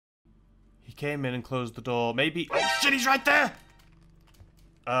came in and closed the door. Maybe... Oh, shit, he's right there!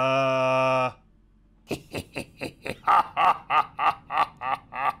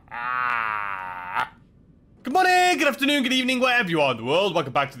 Good morning, good afternoon, good evening, wherever you are in the world.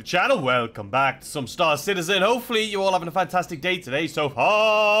 Welcome back to the channel. Welcome back to some Star Citizen. Hopefully, you're all having a fantastic day today so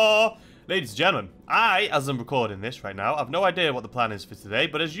far. Ladies and gentlemen, as I'm recording this right now, I have no idea what the plan is for today,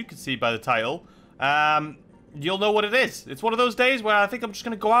 but as you can see by the title, you'll know what it is. It's one of those days where I think I'm just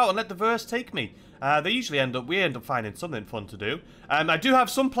going to go out and let the verse take me. We end up finding something fun to do. I do have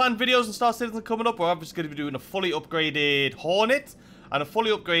some planned videos in Star Citizen coming up. We're obviously going to be doing a fully upgraded Hornet and a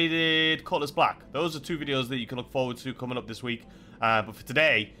fully upgraded Cutlass Black. Those are two videos that you can look forward to coming up this week. But for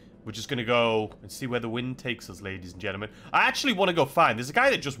today, we're just going to go and see where the wind takes us, ladies and gentlemen. I actually want to go find... There's a guy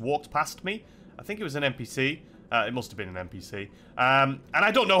that just walked past me. I think it was an NPC. It must have been an NPC. And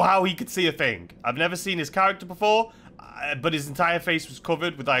I don't know how he could see a thing. I've never seen his character before, but his entire face was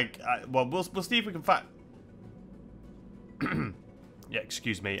covered with, like... well, we'll see if we can find... Yeah,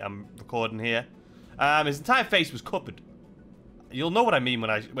 excuse me. I'm recording here. His entire face was covered. You'll know what I mean when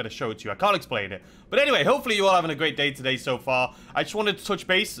I show it to you. I can't explain it. But anyway, hopefully you're all having a great day today so far. I just wanted to touch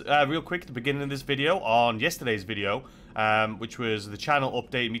base real quick at the beginning of this video on yesterday's video, which was the channel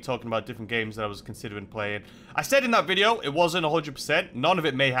update, me talking about different games that I was considering playing. I said in that video, it wasn't 100%. None of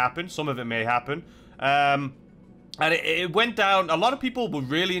it may happen. Some of it may happen. And it went down. A lot of people were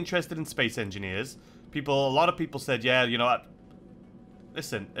really interested in Space Engineers. A lot of people said, yeah, you know what?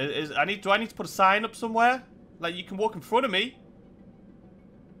 Listen, do I need to put a sign up somewhere? Like, you can walk in front of me.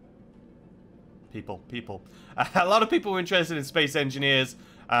 People. A lot of people were interested in Space Engineers.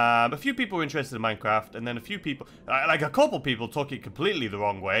 A few people were interested in Minecraft, and then a few people, like a couple people, took it completely the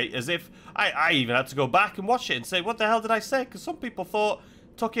wrong way, as if I even had to go back and watch it and say, what the hell did I say? Because some people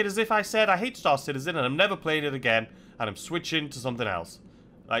took it as if I said I hate Star Citizen and I'm never playing it again, and I'm switching to something else.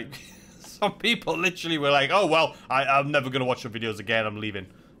 Like, some people literally were like, oh well, I'm never gonna watch your videos again. I'm leaving.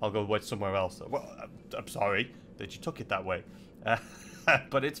 I'll go watch somewhere else. Well, I'm sorry that you took it that way,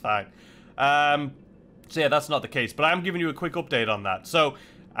 but it's fine. So yeah, that's not the case, but I'm giving you a quick update on that. So,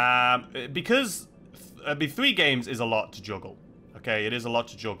 because 3 games is a lot to juggle. Okay, it is a lot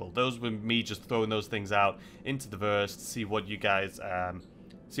to juggle. Those were me just throwing those things out into the verse to see what you guys,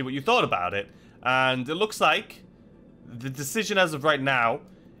 see what you thought about it. And it looks like the decision as of right now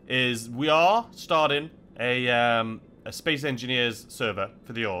is we are starting a Space Engineers server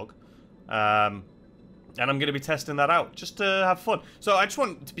for the org. And I'm going to be testing that out, just to have fun. So I just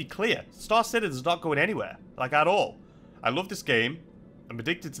want to be clear. Star Citizen is not going anywhere, like, at all. I love this game. I'm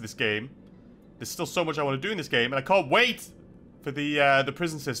addicted to this game. There's still so much I want to do in this game, and I can't wait for the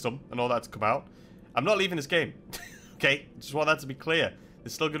prison system and all that to come out. I'm not leaving this game. Okay? Just want that to be clear.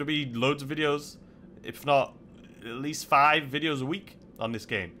 There's still going to be loads of videos, if not at least 5 videos a week on this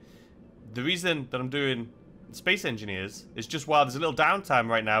game. The reason that I'm doing Space Engineers is just while there's a little downtime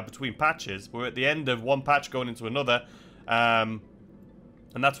right now between patches. We're at the end of one patch going into another, and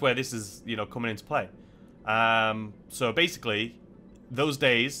that's where this is, you know, coming into play. So basically, those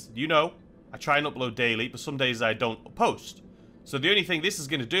days, you know, I try and upload daily, but some days I don't post. So the only thing this is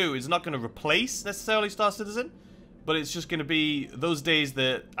going to do is not going to replace necessarily Star Citizen, but it's just going to be those days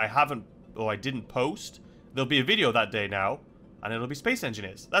that I haven't or I didn't post. There'll be a video that day now, and it'll be Space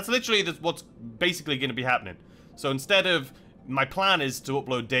Engineers. That's literally what's basically going to be happening. So instead of... My plan is to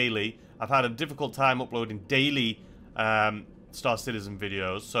upload daily. I've had a difficult time uploading daily Star Citizen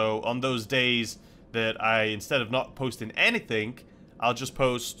videos. So on those days that instead of not posting anything, I'll just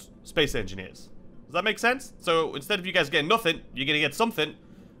post Space Engineers. Does that make sense? So instead of you guys getting nothing, you're going to get something,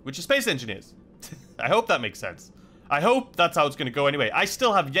 which is Space Engineers. I hope that makes sense. I hope that's how it's going to go anyway. I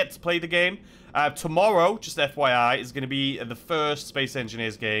still have yet to play the game. Tomorrow, just FYI, is going to be the first Space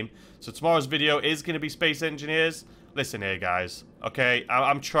Engineers game. So tomorrow's video is going to be Space Engineers. Listen here, guys. Okay,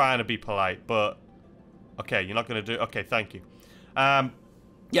 I'm trying to be polite, but... Okay, you're not going to do... Okay, thank you. Yeah,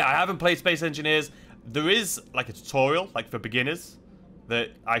 I haven't played Space Engineers. There is, like, a tutorial, like, for beginners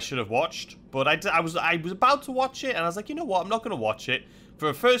that I should have watched. But I was about to watch it, and I was like, you know what? I'm not going to watch it. For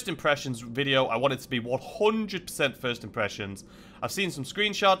a first impressions video, I want it to be 100% first impressions. I've seen some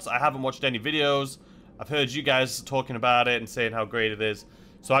screenshots. I haven't watched any videos. I've heard you guys talking about it and saying how great it is.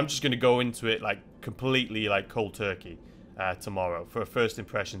 So I'm just going to go into it like completely like cold turkey tomorrow for a first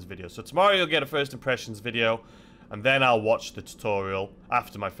impressions video. So tomorrow you'll get a first impressions video, and then I'll watch the tutorial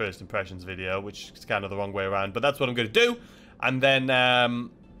after my first impressions video, which is kind of the wrong way around. But that's what I'm going to do. And then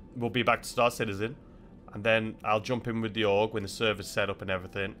we'll be back to Star Citizen. And then I'll jump in with the org when the server's set up and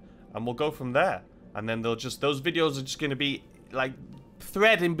everything. And we'll go from there. And then those videos are just going to be like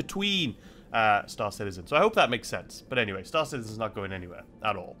thread in between Star Citizen. So I hope that makes sense. But anyway, Star Citizen's not going anywhere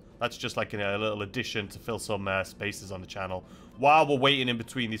at all. That's just like a little addition to fill some spaces on the channel while we're waiting in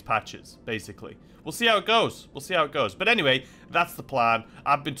between these patches, basically. We'll see how it goes. We'll see how it goes. But anyway, that's the plan.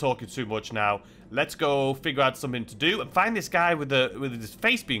 I've been talking too much now. Let's go figure out something to do and find this guy with his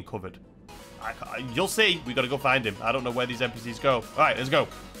face being covered. You'll see. We got to go find him. I don't know where these NPCs go. All right, let's go.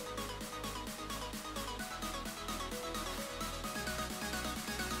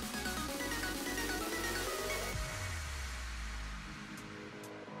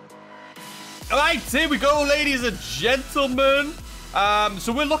 Alright, here we go, ladies and gentlemen.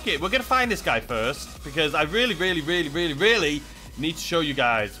 So we're gonna find this guy first, because I really need to show you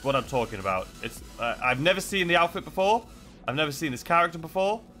guys what I'm talking about. It's I've never seen the outfit before. I've never seen this character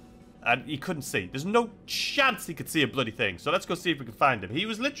before. And he couldn't see. There's no chance he could see a bloody thing. So let's go see if we can find him. He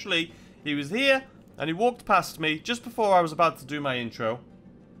was here, and he walked past me just before I was about to do my intro.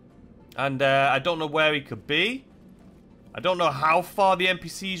 And I don't know where he could be. I don't know how far the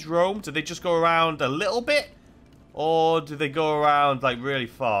NPCs roam. Do they just go around a little bit? Or do they go around, like, really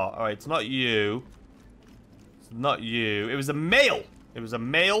far? Alright, it's not you. It's not you. It was a male. It was a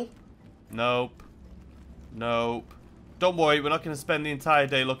male. Nope. Nope. Don't worry, we're not going to spend the entire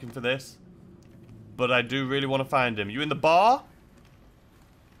day looking for this. But I do really want to find him. You in the bar?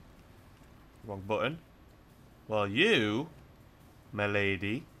 Wrong button. Well, you, my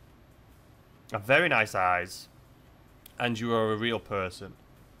lady, have very nice eyes. And you are a real person.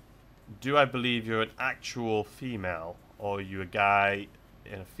 Do I believe you're an actual female? Or are you a guy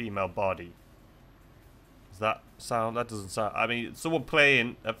in a female body? Does that sound... That doesn't sound... I mean, someone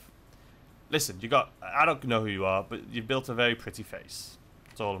playing... Listen, you got... I don't know who you are, but you've built a very pretty face.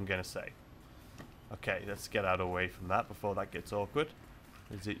 That's all I'm going to say. Okay, let's get out of the way from that before that gets awkward.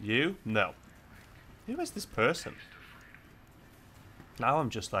 Is it you? No. Who is this person? Now I'm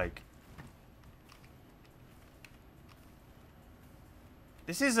just like...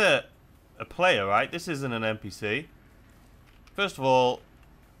 This is a player, right? This isn't an NPC. First of all,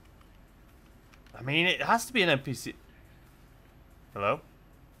 I mean, it has to be an NPC. Hello?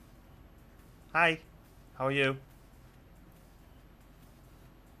 Hi. How are you?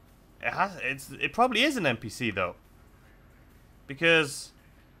 It probably is an NPC though. Because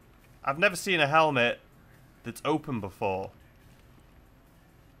I've never seen a helmet that's open before.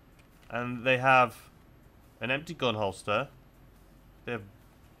 And they have an empty gun holster. They have...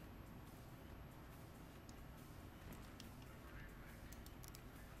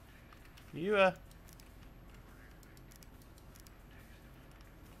 You,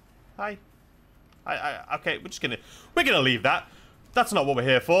 Hi. Okay, we're gonna leave that. That's not what we're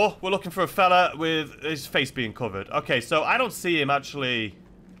here for. We're looking for a fella with his face being covered. Okay, so I don't see him actually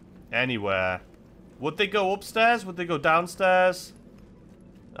anywhere. Would they go upstairs? Would they go downstairs?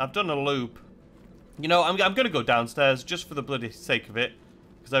 I've done a loop. You know, I'm gonna go downstairs just for the bloody sake of it.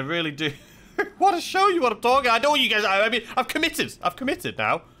 Because I really do want to show you what I'm talking. I know you guys... I mean, I've committed. I've committed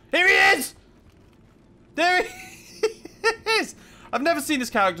now. Here he is! There he is! I've never seen this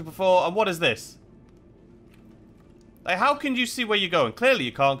character before, and what is this? Like, how can you see where you're going? Clearly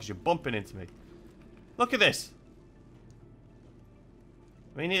you can't because you're bumping into me. Look at this.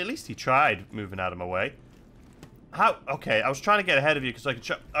 I mean, at least he tried moving out of my way. How? Okay, I was trying to get ahead of you because I could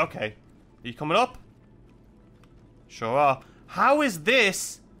show... Okay. Are you coming up? Sure are. How is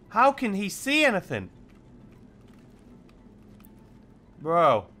this? How can he see anything?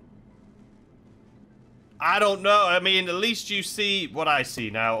 Bro. I don't know. I mean, at least you see what I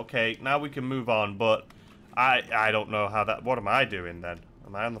see now. Okay, now we can move on, but I don't know how that... What am I doing then?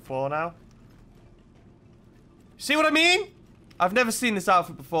 Am I on the floor now? See what I mean? I've never seen this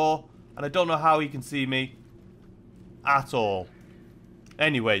outfit before, and I don't know how he can see me at all.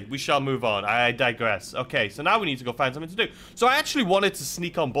 Anyway, we shall move on. I digress. Okay, so now we need to go find something to do. So I actually wanted to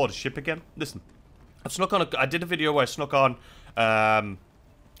sneak on board a ship again. Listen, I did a video where I snuck on, a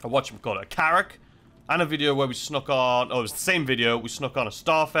carrack. And a video where we snuck on, it was the same video, we snuck on a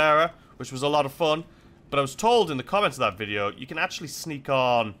Starfarer, which was a lot of fun. But I was told in the comments of that video, you can actually sneak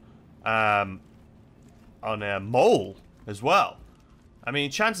on a mole as well. I mean,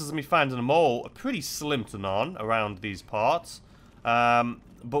 chances of me finding a mole are pretty slim to none around these parts.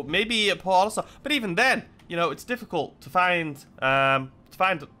 But maybe at Port Olisar. But even then, you know, it's difficult to find a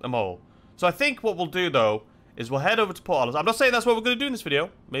mole. So I think what we'll do though is we'll head over to Port Olisar. I'm not saying that's what we're going to do in this video.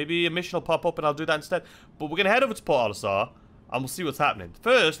 Maybe a mission will pop up and I'll do that instead. But we're going to head over to Port Olisar and we'll see what's happening.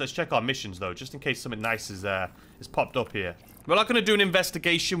 First, let's check our missions though, just in case something nice is popped up here. We're not going to do an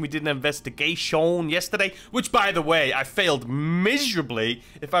investigation. We did an investigation yesterday, which, by the way, I failed miserably.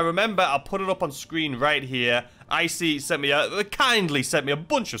 If I remember, I'll put it up on screen right here. Icy kindly sent me a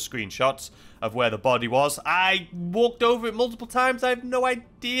bunch of screenshots of where the body was. I walked over it multiple times. I have no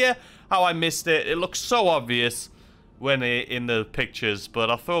idea how I missed it. It looks so obvious when in the pictures, but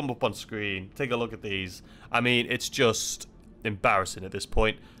I'll throw them up on screen. Take a look at these. I mean, it's just embarrassing at this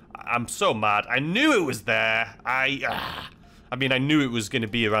point. I'm so mad. I knew it was there. I mean, I knew it was going to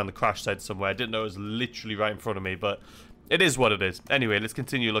be around the crash site somewhere. I didn't know it was literally right in front of me, but it is what it is. Anyway, let's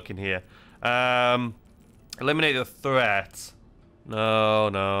continue looking here. Eliminate the threat.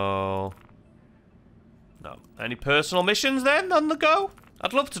 No. Any personal missions then on the go?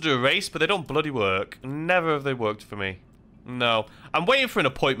 I'd love to do a race, but they don't bloody work. Never have they worked for me. No. I'm waiting for an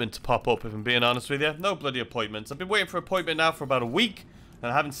appointment to pop up, if I'm being honest with you. No bloody appointments. I've been waiting for an appointment now for about a week,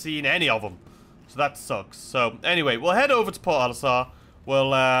 and I haven't seen any of them. So that sucks. So, anyway, we'll head over to Port Olisar.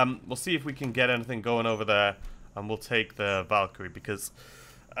 We'll see if we can get anything going over there, and we'll take the Valkyrie, because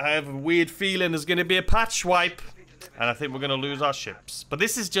I have a weird feeling there's going to be a patch wipe. And I think we're going to lose our ships. But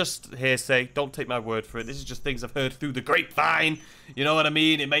this is just hearsay. Don't take my word for it. This is just things I've heard through the grapevine. You know what I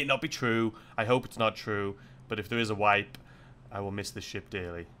mean? It may not be true. I hope it's not true. But if there is a wipe, I will miss the ship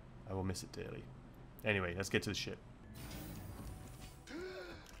dearly. I will miss it dearly. Anyway, let's get to the ship.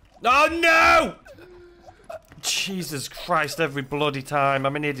 Oh, no! Jesus Christ, every bloody time.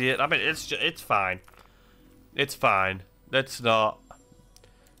 I'm an idiot. I mean, it's fine. It's fine. Let's not...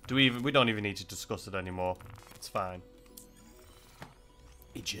 We don't even need to discuss it anymore. It's fine.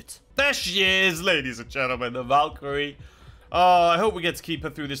 Idiot. There she is, ladies and gentlemen, the Valkyrie. Oh, I hope we get to keep her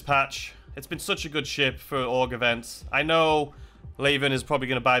through this patch. It's been such a good ship for Org events. I know Laven is probably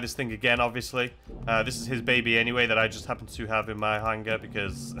going to buy this thing again, obviously. This is his baby anyway that I just happen to have in my hangar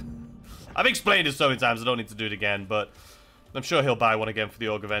because... I've explained it so many times I don't need to do it again, but I'm sure he'll buy one again for the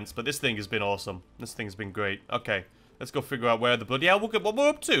Org events. But this thing has been awesome. This thing's been great. Okay, let's go figure out where the bloody hell what we're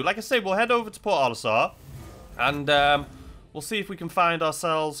up to. Like I say, we'll head over to Port Olisar. And we'll see if we can get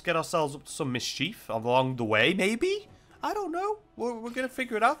ourselves up to some mischief along the way, maybe? I don't know. We're going to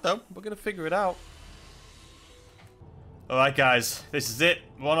figure it out, though. We're going to figure it out. Alright, guys. This is it.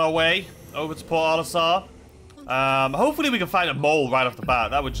 We're on our way over to Port Olisar. Hopefully we can find a mole right off the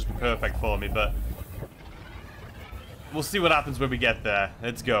bat. That would just be perfect for me, but... We'll see what happens when we get there.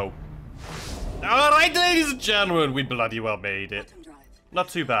 Let's go. Alright, ladies and gentlemen. We bloody well made it. Not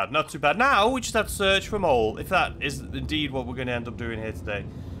too bad, not too bad. Now, we just have to search for a mole, if that is indeed what we're going to end up doing here today.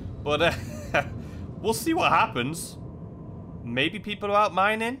 But, we'll see what happens. Maybe people are out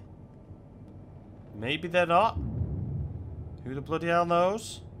mining. Maybe they're not. Who the bloody hell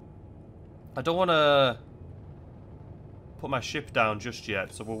knows? I don't want to put my ship down just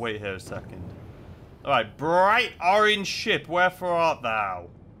yet, so we'll wait here a second. Alright, bright orange ship, wherefore art thou?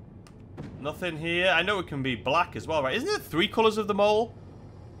 Nothing here. I know it can be black as well, right? Isn't there 3 colours of the mole?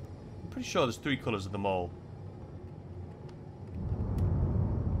 Pretty sure there's 3 colours of the mole.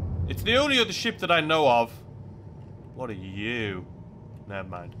 It's the only other ship that I know of. What are you? Never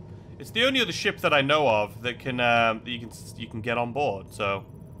mind. It's the only other ship that I know of that can you can get on board. So,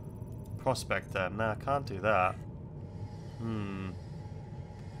 prospector. Nah, I can't do that.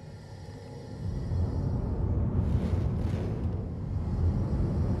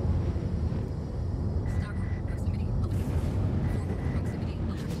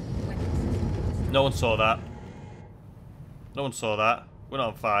 No one saw that. No one saw that. We're not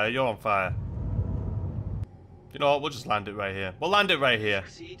on fire. You're on fire. You know what? We'll just land it right here. We'll land it right here.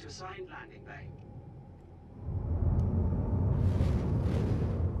 Proceed to assigned landing bay.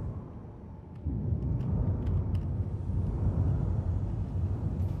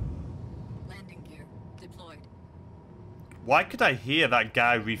 Landing gear deployed. Why could I hear that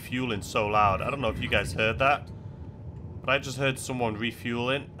guy refueling so loud? I don't know if you guys heard that. But I just heard someone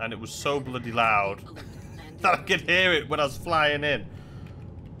refueling, and it was so bloody loud that I could hear it when I was flying in.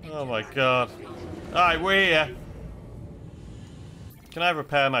 Oh my god. Alright, we're here. Can I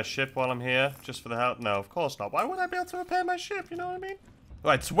repair my ship while I'm here? Just for the help? No, of course not. Why would I be able to repair my ship? You know what I mean?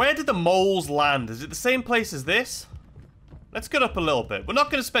 Right, so where did the moles land? Is it the same place as this? Let's get up a little bit. We're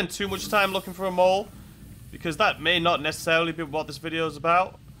not going to spend too much time looking for a mole, because that may not necessarily be what this video is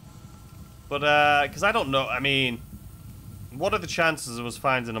about. But, because I don't know, I mean... What are the chances of us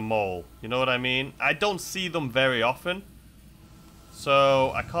finding a mole? You know what I mean? I don't see them very often.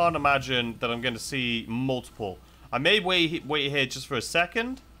 So, I can't imagine that I'm going to see multiple. I may wait here just for a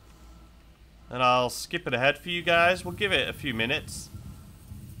second. And I'll skip it ahead for you guys. We'll give it a few minutes.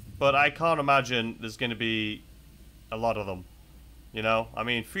 But I can't imagine there's going to be a lot of them. You know? I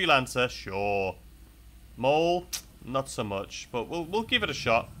mean, freelancer, sure. Mole, not so much. But we'll give it a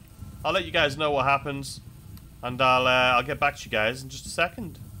shot. I'll let you guys know what happens. And I'll get back to you guys in just a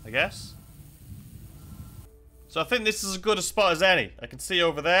second, I guess. So I think this is as good a spot as any. I can see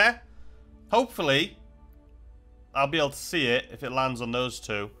over there. Hopefully, I'll be able to see it if it lands on those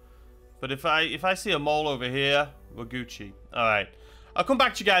two. But if I see a mole over here, we're Gucci. Alright. I'll come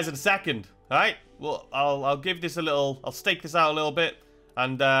back to you guys in a second. Alright? Well, I'll give this a little... I'll stake this out a little bit.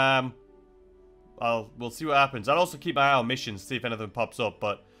 And, we'll see what happens. I'll also keep my eye on missions, see if anything pops up.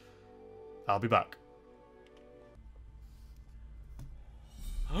 But, I'll be back.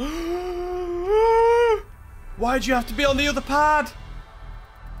 Why'd you have to be on the other pad?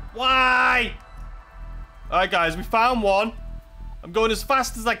 Why? Alright guys, we found one. I'm going as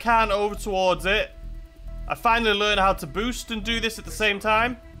fast as I can over towards it. I finally learned how to boost and do this at the same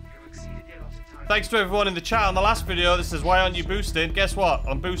time. Thanks to everyone in the chat on the last video that says, why aren't you boosting? Guess what?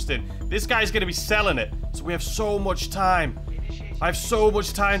 I'm boosting. This guy's going to be selling it. So we have so much time. I have so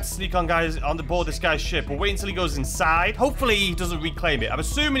much time to sneak on guys on the board this guy's ship. We'll wait until he goes inside. Hopefully he doesn't reclaim it. I'm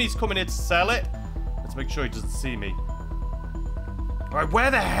assuming he's coming here to sell it. Let's make sure he doesn't see me. Alright, where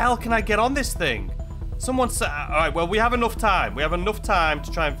the hell can I get on this thing? Someone said... Alright, well, we have enough time. We have enough time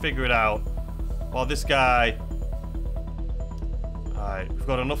to try and figure it out. While this guy... Alright, we've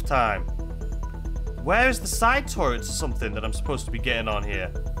got enough time. Where is the side turrets or something that I'm supposed to be getting on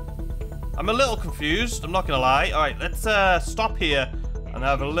here? I'm a little confused, I'm not going to lie. Alright, let's stop here and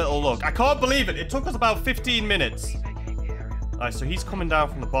have a little look. I can't believe it. It took us about 15 minutes. Alright, so he's coming down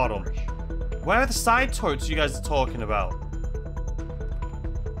from the bottom. Where are the side turrets you guys are talking about?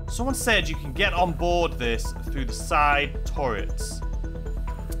 Someone said you can get on board this through the side turrets.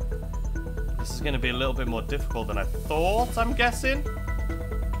 This is going to be a little bit more difficult than I thought, I'm guessing.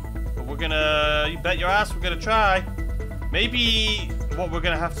 But we're going to... You bet your ass we're going to try. Maybe what we're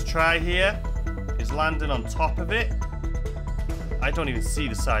going to have to try here is landing on top of it. I don't even see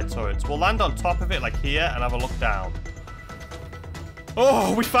the side turrets. We'll land on top of it like here and have a look down.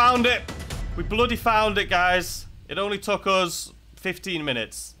 Oh, we found it. We bloody found it, guys. It only took us 15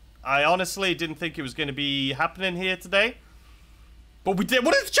 minutes. I honestly didn't think it was going to be happening here today. But we did.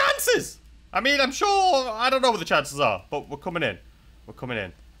 What are the chances? I mean, I'm sure... I don't know what the chances are. But we're coming in. We're coming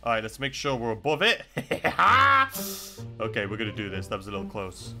in. Alright, let's make sure we're above it. Okay, we're going to do this. That was a little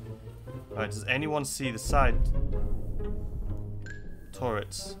close. Alright, does anyone see the side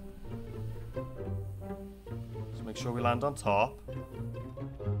turrets? Let's make sure we land on top.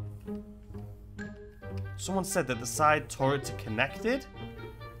 Someone said that the side turrets are connected?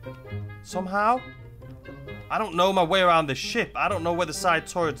 Somehow? I don't know my way around this ship. I don't know where the side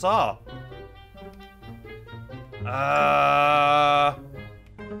turrets are.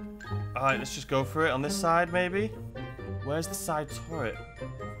 Alright, let's just go for it on this side, maybe. Where's the side turret?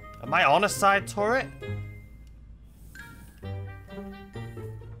 Am I on a side turret?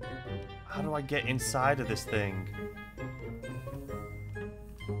 How do I get inside of this thing?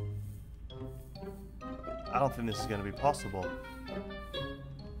 I don't think this is going to be possible.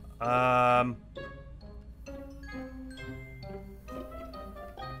 Someone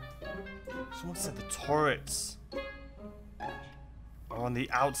said the turrets are on the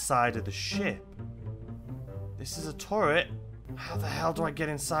outside of the ship. This is a turret. How the hell do I get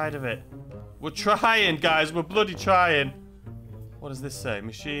inside of it? We're trying, guys. We're bloody trying. What does this say?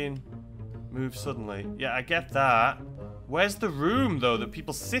 Machine move suddenly. Yeah, I get that. Where's the room, though, that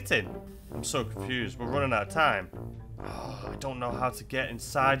people sit in? I'm so confused. We're running out of time. Oh, I don't know how to get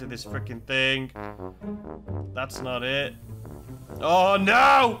inside of this freaking thing. That's not it. Oh,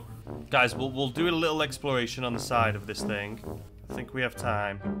 no! Guys, we'll do a little exploration on the side of this thing. I think we have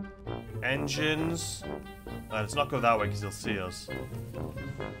time. Engines. Let's not go that way because he'll see us.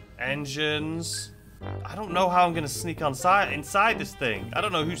 Engines. I don't know how I'm going to sneak inside this thing. I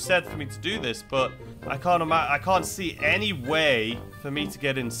don't know who said for me to do this, but I can't see any way for me to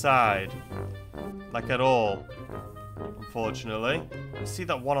get inside. Like at all. Unfortunately. I see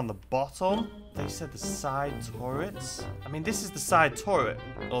that one on the bottom. They said the side turrets. I mean, this is the side turret.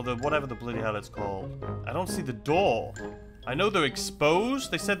 Or the whatever the bloody hell it's called. I don't see the door. I know they're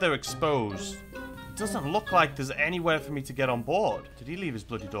exposed. They said they're exposed. It doesn't look like there's anywhere for me to get on board. Did he leave his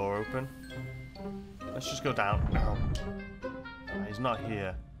bloody door open? Let's just go down. No. No, he's not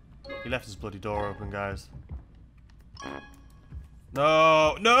here. He left his bloody door open, guys.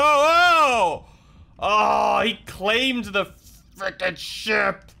 No! No! Oh! Oh, he claimed the frickin'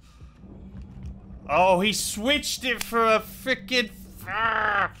 ship! Oh, he switched it for a frickin'...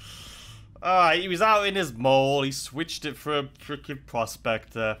 Alright, he was out in his mole. He switched it for a frickin'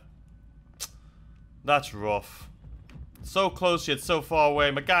 prospector. That's rough. So close yet so far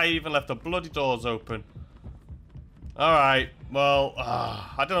away. My guy even left the bloody doors open. Alright, well,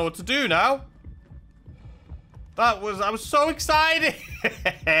 I don't know what to do now. I was so excited.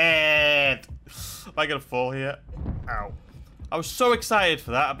 Am I gonna fall here? Ow. I was so excited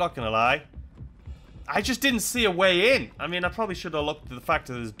for that, I'm not gonna lie. I just didn't see a way in. I mean, I probably should have looked at the fact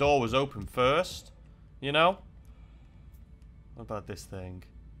that this door was open first. You know? What about this thing?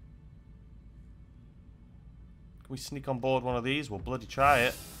 Can we sneak on board one of these? We'll bloody try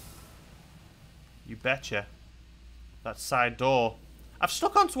it. You betcha. That side door. I've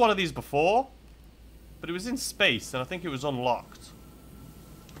stuck onto one of these before, but it was in space, and I think it was unlocked.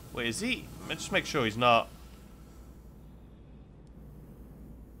 Wait, is he? Let me just make sure he's not.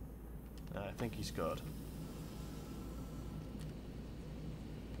 No, I think he's good.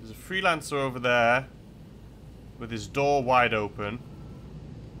 There's a freelancer over there with his door wide open.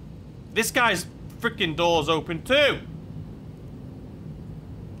 This guy's freaking door's open too.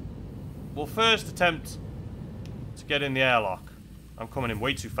 We'll first attempt to get in the airlock. I'm coming in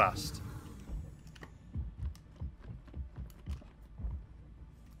way too fast.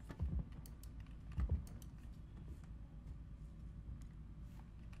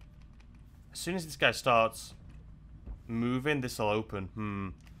 As soon as this guy starts moving, this will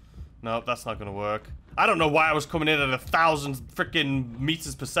open. Nope, that's not gonna work. I don't know why I was coming in at 1,000 freaking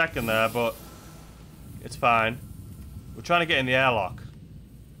meters per second there, but it's fine. We're trying to get in the airlock.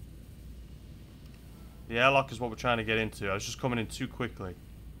 The airlock is what we're trying to get into. I was just coming in too quickly.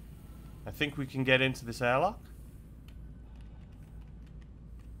 I think we can get into this airlock.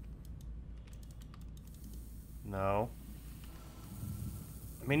 No.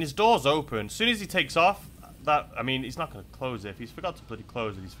 I mean, his door's open. As soon as he takes off, I mean, he's not going to close it. If he's forgot to bloody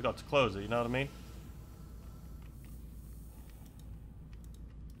close it, he's forgot to close it. You know what I mean?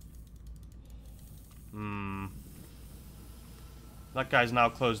 That guy's now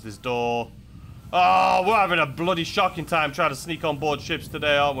closed his door. Oh, we're having a bloody shocking time trying to sneak on board ships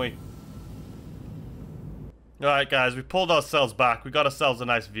today, aren't we? Alright, guys, we pulled ourselves back. We got ourselves a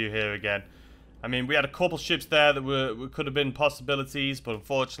nice view here again. I mean, we had a couple ships there that could have been possibilities, but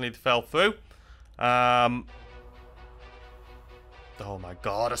unfortunately they fell through. Oh my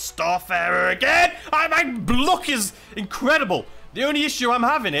god, a starfarer again! My luck is incredible. The only issue I'm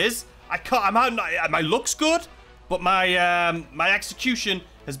having is my luck's good, but my execution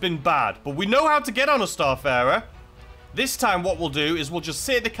has been bad. But we know how to get on a starfarer. This time what we'll do is we'll just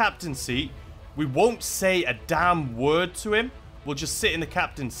sit in the captain's seat. We won't say a damn word to him. We'll just sit in the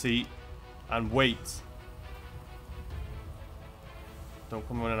captain's seat and wait. Don't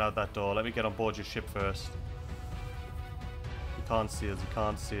come running out that door. Let me get on board your ship first. He can't see us. He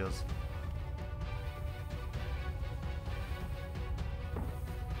can't see us.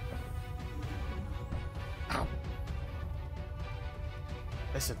 Ow.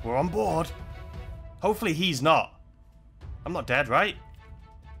 Listen, we're on board. Hopefully he's not. I'm not dead, right?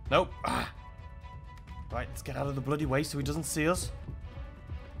 Nope. Right, let's get out of the bloody way so he doesn't see us.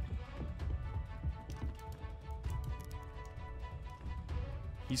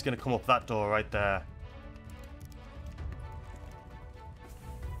 He's gonna come up that door right there.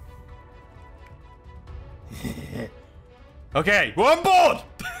 Okay, we're on board!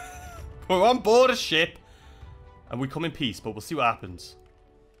 We're on board a ship. And we come in peace, but we'll see what happens.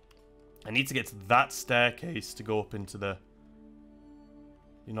 I need to get to that staircase to go up into the...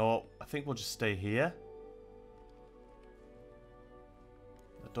 You know what? I think we'll just stay here.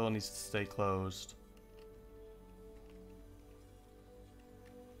 The door needs to stay closed.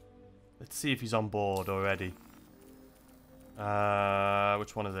 Let's see if he's on board already.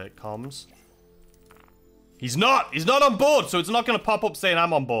 Which one is it? Comms? He's not! He's not on board, so it's not going to pop up saying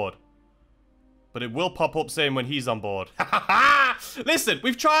I'm on board. But it will pop up saying when he's on board. Listen,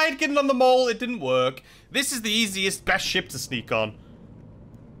 we've tried getting on the mole. It didn't work. This is the easiest, best ship to sneak on.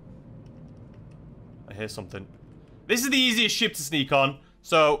 I hear something. This is the easiest ship to sneak on.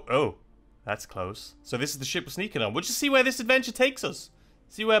 So, oh, that's close. So this is the ship we're sneaking on. We'll just see where this adventure takes us.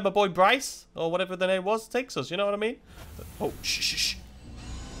 See where my boy Bryce, or whatever the name was, takes us. You know what I mean? Oh, shh, shh, shh.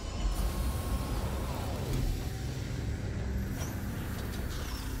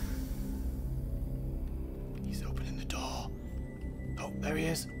 He's opening the door. Oh, there he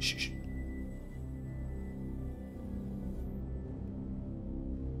is. Shh, shh.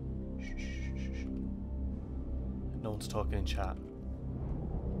 No one's talking in chat.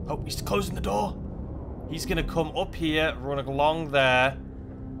 Oh, he's closing the door. He's gonna come up here, run along there,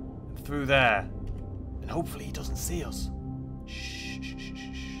 and through there. And hopefully he doesn't see us. Shh, shh, shh,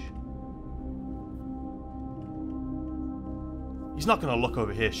 shh. He's not gonna look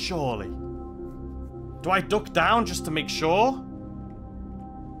over here, surely. Do I duck down just to make sure?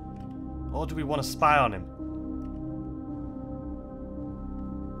 Or do we want to spy on him?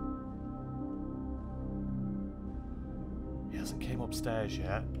 He hasn't came upstairs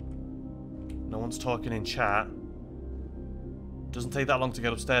yet. No one's talking in chat. Doesn't take that long to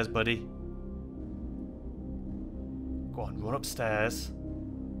get upstairs, buddy. Go on, run upstairs.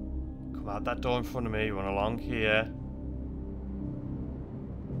 Come out that door in front of me, run along here.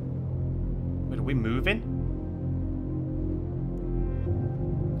 Wait, are we moving?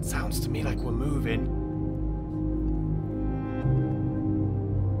 It sounds to me like we're moving.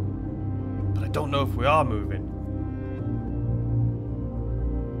 But I don't know if we are moving.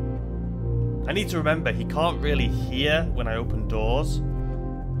 I need to remember, he can't really hear when I open doors.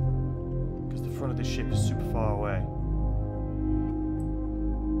 Because the front of this ship is super far away.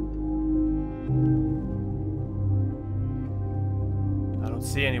 I don't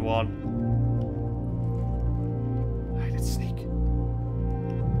see anyone. Alright, let's sneak.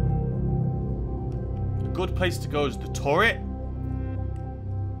 A good place to go is the turret.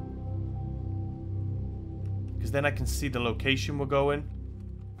 Because then I can see the location we're going.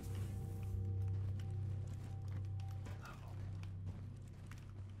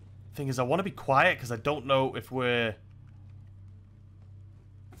 Thing is, I want to be quiet because I don't know if we've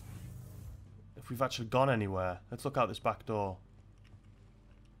actually gone anywhere. Let's look out this back door.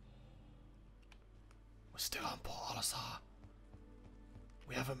 We're still on Port Olisar.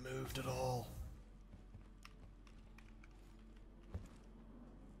 We haven't moved at all.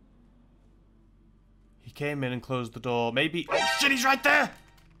 He came in and closed the door. Maybe. Oh shit, he's right there!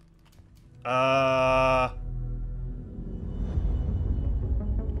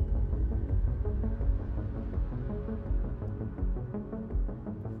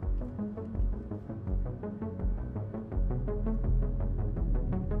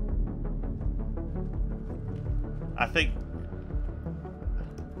 I think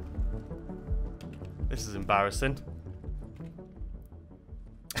this is embarrassing.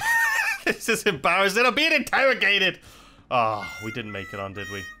 This is embarrassing. I'm being interrogated. Oh, we didn't make it on, did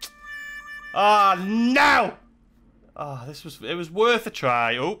we? Oh, no! Oh, it was worth a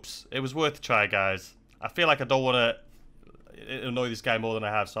try. Oops. It was worth a try, guys. I feel like I don't want to annoy this guy more than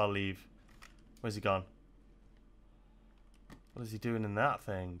I have, so I'll leave. Where's he gone? What is he doing in that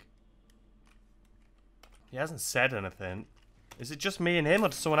thing? He hasn't said anything. Is it just me and him, or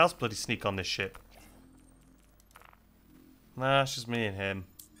does someone else bloody sneak on this ship? Nah, it's just me and him.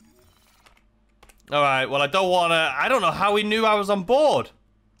 Alright, well, I don't know how he knew I was on board.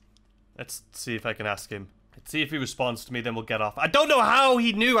 Let's see if I can ask him. Let's see if he responds to me, then we'll get off. I don't know how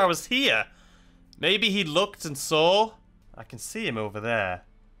he knew I was here. Maybe he looked and saw. I can see him over there.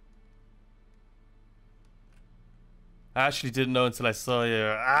 I actually didn't know until I saw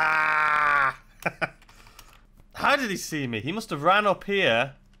you. Ah! How did he see me? He must have ran up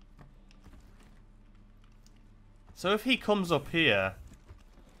here. So if he comes up here...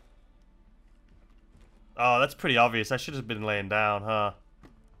 Oh, that's pretty obvious. I should have been laying down, huh?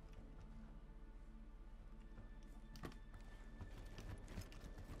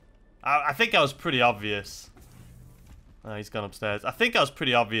 I think I was pretty obvious. Oh, he's gone upstairs. I think I was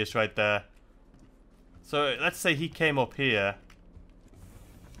pretty obvious right there. So let's say he came up here.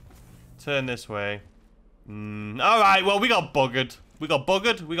 Turn this way. Alright, well, we got buggered. We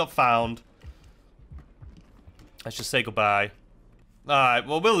got found. Let's just say goodbye. Alright,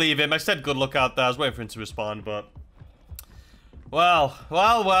 well, we'll leave him. I said good luck out there. I was waiting for him to respond, but... Well.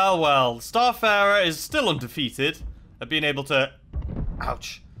 Starfarer is still undefeated at being able to...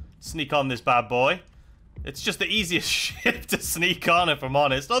 Ouch. Sneak on this bad boy. It's just the easiest ship to sneak on, if I'm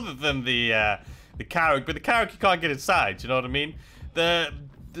honest. Other than the Carrack. But the Carrack, you can't get inside. Do you know what I mean? The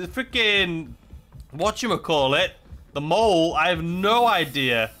freaking... Whatchamacallit, the mole, I have no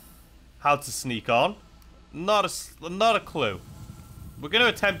idea how to sneak on. Not a clue. We're gonna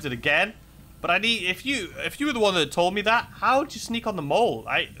attempt it again, but I need if you were the one that told me that, how would you sneak on the mole?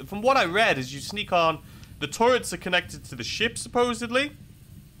 From what I read is you sneak on the turrets are connected to the ship supposedly.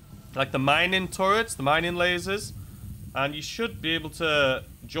 Like the mining turrets, the mining lasers, and you should be able to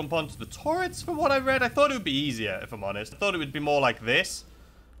jump onto the turrets from what I read. I thought it would be easier, if I'm honest. I thought it would be more like this.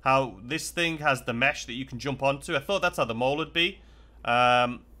 How this thing has the mesh that you can jump onto. I thought that's how the mole would be.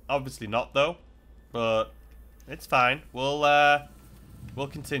 Obviously not though, but it's fine. We'll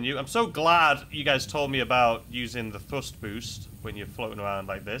continue. I'm so glad you guys told me about using the thrust boost when you're floating around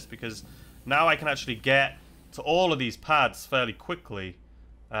like this, because now I can actually get to all of these pads fairly quickly,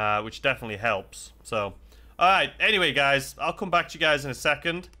 which definitely helps. So, alright, anyway guys, I'll come back to you guys in a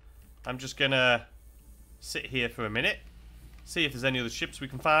second. I'm just gonna sit here for a minute. See if there's any other ships we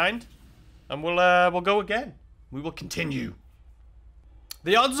can find, and we'll go again. We will continue.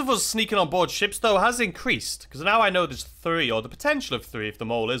 The odds of us sneaking on board ships, though, has increased, because now I know there's 3, or the potential of 3 if the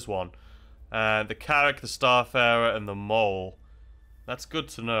mole is one. The Carrack, the Starfarer, and the mole. That's good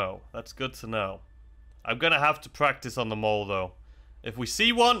to know. That's good to know. I'm gonna have to practice on the mole, though. If we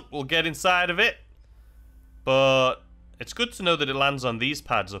see one, we'll get inside of it. But it's good to know that it lands on these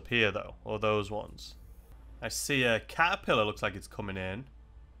pads up here, though. Or those ones. I see a caterpillar. Looks like it's coming in.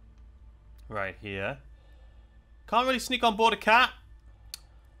 Right here. Can't really sneak on board a cat.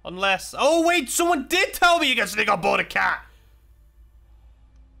 Unless... Oh, wait! Someone did tell me you can sneak on board a cat!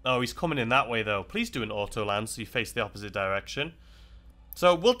 Oh, he's coming in that way, though. Please do an auto land so you face the opposite direction.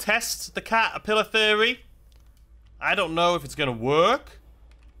 So, we'll test the caterpillar theory. I don't know if it's going to work.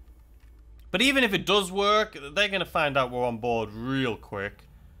 But even if it does work, they're going to find out we're on board real quick.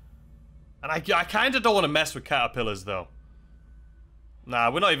 And I kind of don't want to mess with caterpillars, though.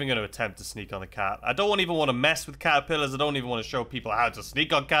 Nah, we're not even going to attempt to sneak on the cat. I don't even want to mess with caterpillars. I don't even want to show people how to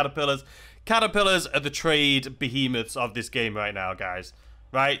sneak on caterpillars. Caterpillars are the trade behemoths of this game right now, guys.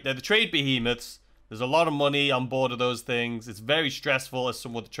 Right? They're the trade behemoths. There's a lot of money on board of those things. It's very stressful as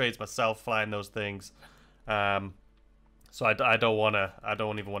someone that trades myself flying those things. So I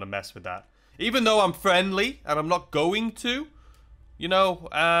don't even want to mess with that. Even though I'm friendly and I'm not going to, you know,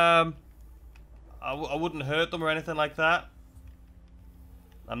 I wouldn't hurt them or anything like that.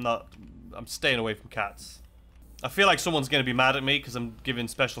 I'm staying away from cats. I feel like someone's going to be mad at me because I'm giving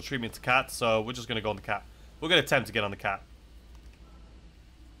special treatment to cats, so we're just going to go on the cat. We're going to attempt to get on the cat.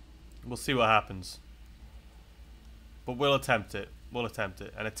 We'll see what happens. But we'll attempt it. We'll attempt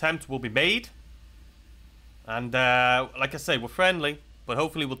it. An attempt will be made. And, like I say, we're friendly. But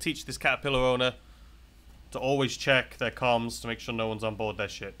hopefully we'll teach this caterpillar owner to always check their comms to make sure no one's on board their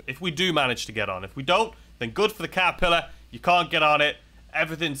ship. If we do manage to get on. If we don't, then good for the caterpillar. You can't get on it.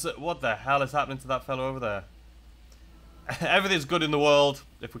 Everything's... What the hell is happening to that fellow over there? Everything's good in the world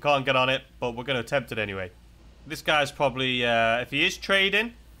if we can't get on it. But we're going to attempt it anyway. This guy's probably... if he is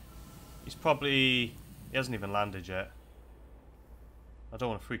trading, he's probably... He hasn't even landed yet. I don't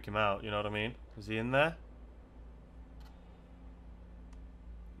want to freak him out, you know what I mean? Is he in there?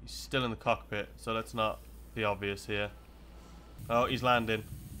 He's still in the cockpit, so let's not be obvious here. Oh, he's landing.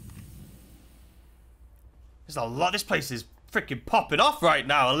 There's a lot. This place is freaking popping off right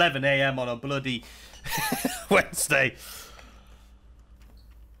now. 11 AM on a bloody Wednesday.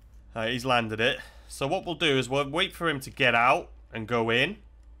 He's landed it. So what we'll do is we'll wait for him to get out and go in.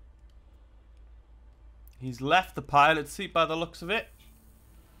 He's left the pilot seat by the looks of it.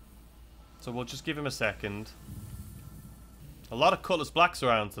 So we'll just give him a second. A lot of Cutlass Blacks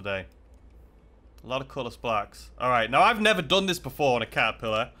around today. A lot of Cutlass Blacks. Alright, now I've never done this before on a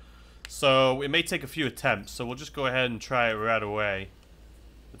caterpillar. So it may take a few attempts. So we'll just go ahead and try it right away.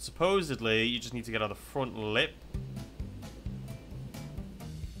 But supposedly, you just need to get on the front lip.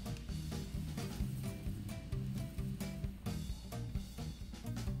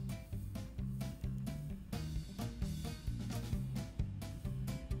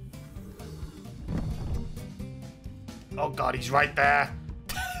 Oh god, he's right there.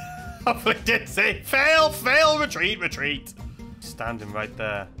 Hopefully it did say fail, fail, retreat, retreat. Standing right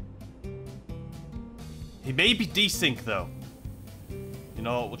there. He may be desync though. You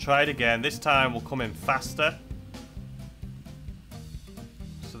know what, we'll try it again. This time we'll come in faster.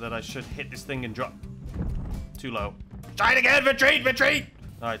 So that I should hit this thing and drop. Too low. Try it again, retreat, retreat!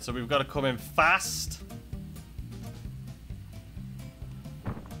 Alright, so we've got to come in fast.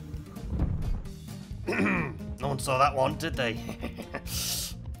 No one saw that one, did they?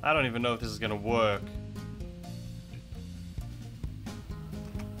 I don't even know if this is going to work.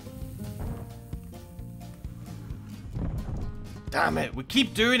 Damn it, we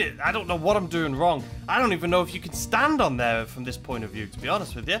keep doing it. I don't know what I'm doing wrong. I don't even know if you can stand on there from this point of view, to be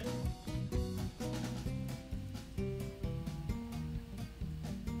honest with you.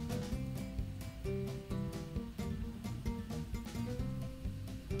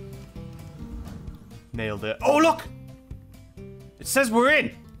 Nailed it. Oh, look! It says we're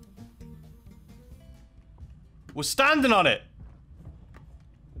in! We're standing on it!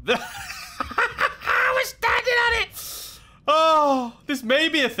 We're standing on it! Oh, this may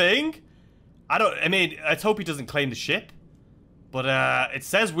be a thing. I mean, let's hope he doesn't claim the ship. But, it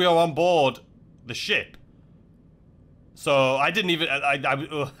says we are on board the ship. So, I didn't even...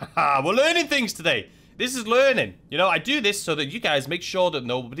 we're learning things today. This is learning. You know, I do this so that you guys make sure that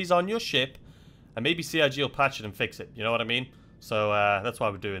nobody's on your ship. And maybe CIG will patch it and fix it. You know what I mean? So, that's why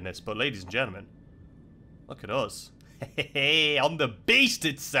we're doing this. But, ladies and gentlemen, look at us. Hey, on the beast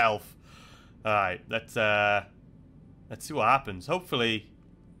itself. Alright, let's see what happens. Hopefully,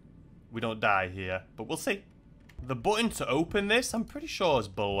 we don't die here. But we'll see. The button to open this, I'm pretty sure is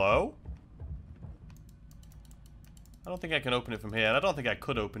below. I don't think I can open it from here. And I don't think I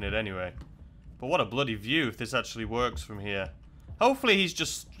could open it anyway. But what a bloody view if this actually works from here. Hopefully he's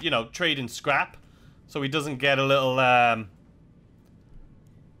just, you know, trading scrap. So he doesn't get a little,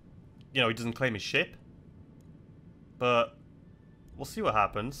 you know, he doesn't claim his ship. But we'll see what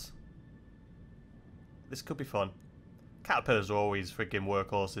happens. This could be fun. Caterpillars are always freaking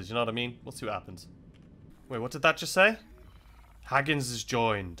workhorses, you know what I mean? We'll see what happens. Wait, what did that just say? Haggins has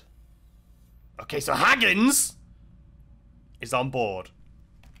joined. Okay, so Haggins is on board.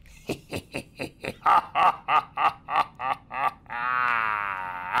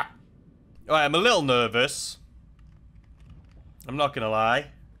 Alright, I'm a little nervous. I'm not gonna lie.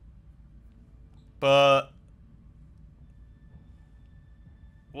 But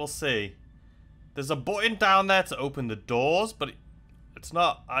we'll see. There's a button down there to open the doors, but it's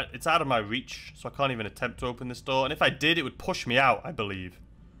not. It's out of my reach, so I can't even attempt to open this door. And if I did, it would push me out, I believe.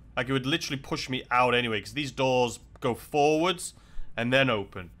 Like, it would literally push me out anyway, because these doors go forwards and then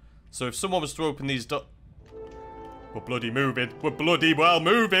open. So if someone was to open these doors... We're bloody moving. We're bloody well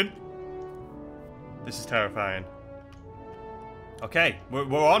moving. This is terrifying. Okay, we're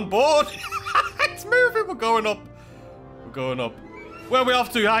on board. It's moving. We're going up. We're going up. Where are we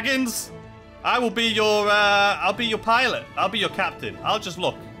off to, Haggins? I will be your, I'll be your pilot. I'll be your captain. I'll just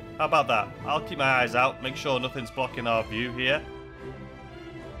look. How about that? I'll keep my eyes out. Make sure nothing's blocking our view here.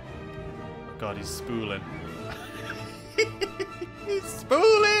 Oh God, he's spooling. He's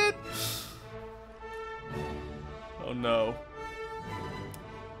spooling! Oh no.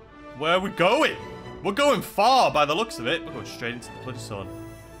 Where are we going? We're going far by the looks of it. We're going straight into the bloody sun.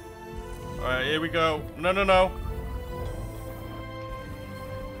 Alright, here we go. No, no, no.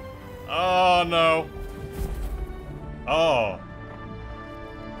 Oh no. Oh.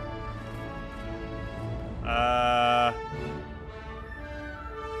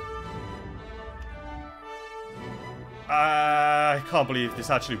 I can't believe this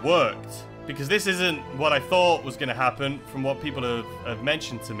actually worked. Because this isn't what I thought was going to happen from what people have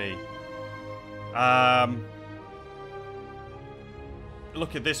mentioned to me.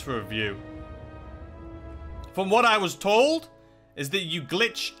 Look at this for a view. From what I was told, is that you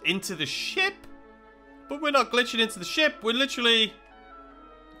glitch into the ship. But we're not glitching into the ship. We're literally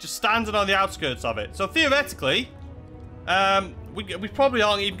just standing on the outskirts of it. So theoretically, we probably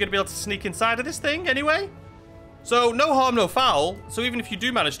aren't even going to be able to sneak inside of this thing anyway. So no harm, no foul. So even if you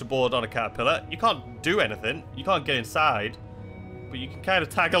do manage to board on a caterpillar, you can't do anything. You can't get inside. But you can kind of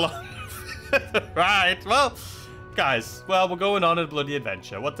tag along. Right, well, guys, well, we're going on a bloody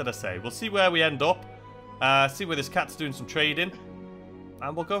adventure. What did I say? We'll see where we end up. See where this cat's doing some trading.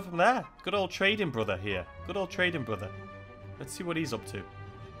 And we'll go from there. Good old trading brother here. Good old trading brother. Let's see what he's up to.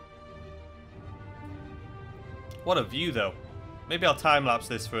 What a view, though. Maybe I'll time-lapse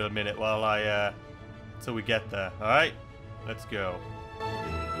this for a minute while I, till we get there. Alright? Let's go.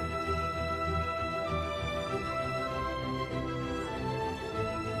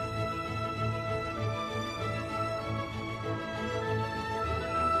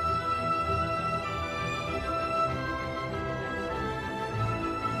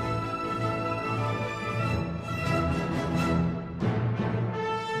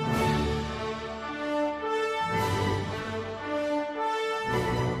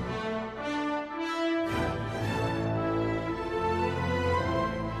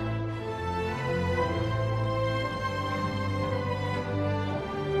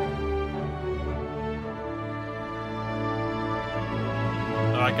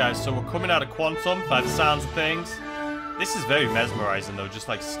 Alright guys, so we're coming out of Quantum by the sounds of things. This is very mesmerizing though, just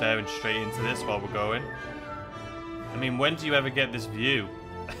like staring straight into this while we're going. I mean, when do you ever get this view?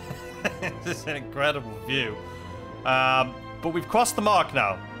 This is an incredible view. But we've crossed the mark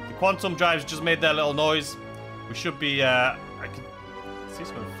now. The Quantum drives just made their little noise. We should be, I can see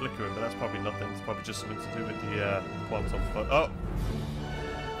something flickering, but that's probably nothing. It's probably just something to do with the Quantum. But, oh!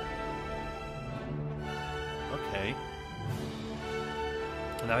 Okay.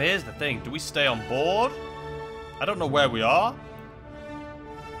 Now here's the thing, do we stay on board? I don't know where we are.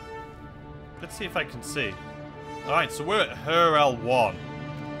 Let's see if I can see. Alright, so we're at REFERRAL 1.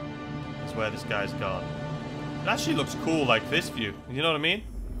 That's where this guy's gone. It actually looks cool like this view, you know what I mean?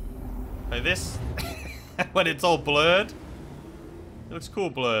 Like this, when it's all blurred. It looks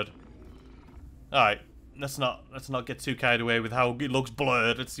cool blurred. Alright, let's not get too carried away with how it looks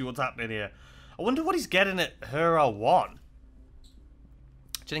blurred. Let's see what's happening here. I wonder what he's getting at REFERRAL 1.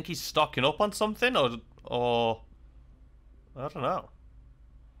 Do you think he's stocking up on something, or I don't know.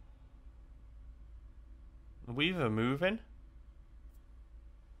 Are we even moving?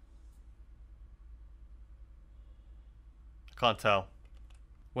 I can't tell.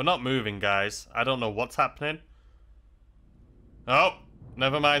 We're not moving, guys. I don't know what's happening. Oh,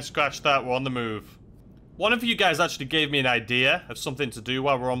 never mind. Scratch that. We're on the move. One of you guys actually gave me an idea of something to do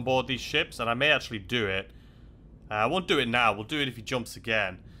while we're on board these ships, and I may actually do it. I won't do it now. We'll do it if he jumps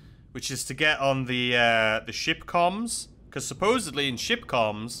again, which is to get on the ship comms, because supposedly in ship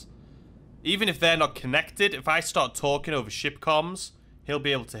comms, even if they're not connected, if I start talking over ship comms, he'll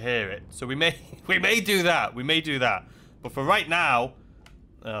be able to hear it. So we may do that. We may do that. But for right now,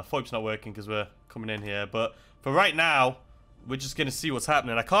 FOIP's not working because we're coming in here. But for right now, we're just going to see what's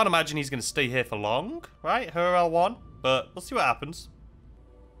happening. I can't imagine he's going to stay here for long, right? Her L1. But we'll see what happens.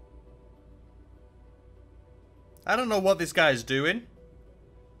 I don't know what this guy's doing.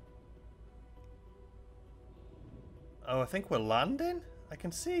 Oh, I think we're landing? I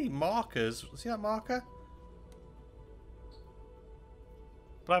can see markers. See that marker?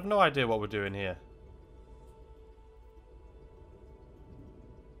 But I have no idea what we're doing here.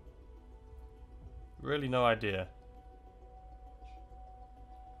 Really no idea.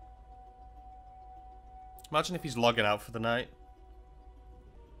 Imagine if he's logging out for the night.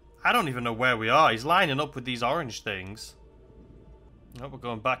 I don't even know where we are. He's lining up with these orange things. Oh, we're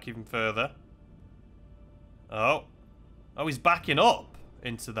going back even further. Oh. Oh, he's backing up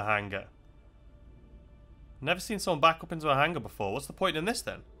into the hangar. Never seen someone back up into a hangar before. What's the point in this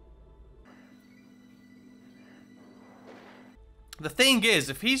then? The thing is,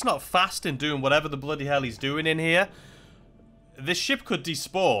 if he's not fast in doing whatever the bloody hell he's doing in here, this ship could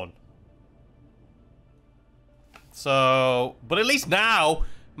despawn. So, but at least now,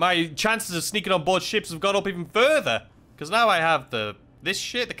 my chances of sneaking on board ships have gone up even further. Because now I have this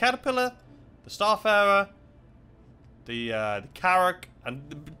shit, the Caterpillar, the Starfarer, the Carrack,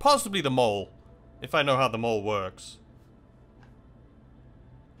 and possibly the Mole. If I know how the Mole works.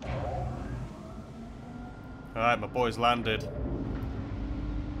 Alright, my boy's landed.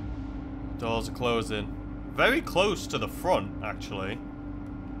 Doors are closing. Very close to the front, actually.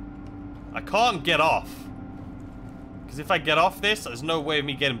 I can't get off. Because if I get off this, there's no way of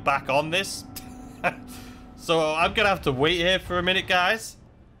me getting back on this. So I'm going to have to wait here for a minute, guys.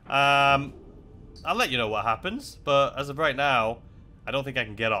 I'll let you know what happens. But as of right now, I don't think I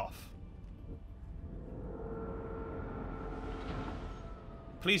can get off.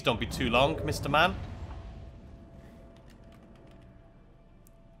 Please don't be too long, Mr. Man.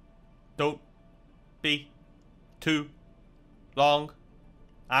 Don't be too long.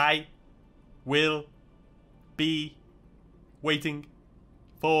 I will be waiting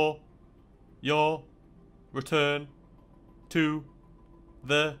for your return to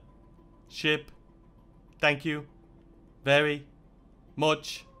the ship. Thank you very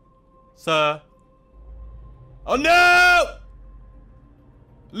much, sir. Oh no!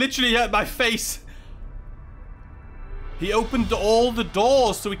 Literally hurt my face. He opened all the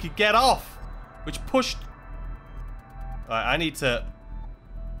doors so we could get off, which pushed... Alright, I need to...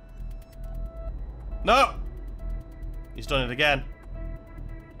 No! He's done it again.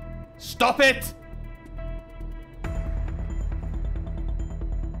 Stop it!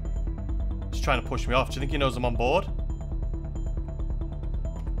 He's trying to push me off. Do you think he knows I'm on board?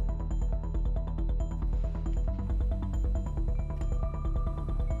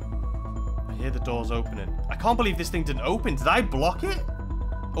 I hear the doors opening. I can't believe this thing didn't open. Did I block it?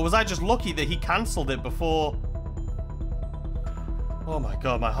 Or was I just lucky that he cancelled it before... Oh my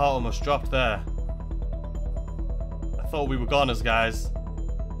god, my heart almost dropped there. I thought we were goners, guys.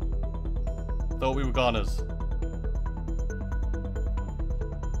 Thought we were goners.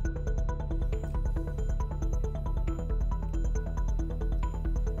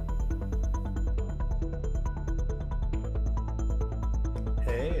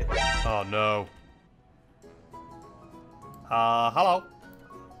 Hey. Oh no. Hello.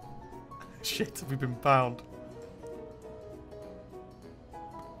 Shit, we've been found.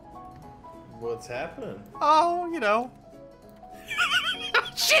 What's happening? Oh, you know.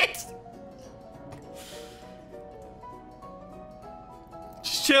 Shit!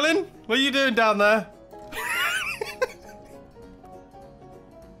 Just chilling? What are you doing down there?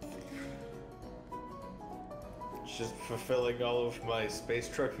 Just fulfilling all of my space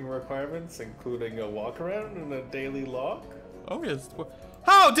trucking requirements, including a walk around and a daily log. Oh, yes.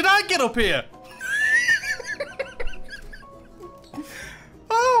 How did I get up here?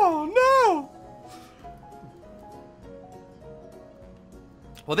 Oh, no!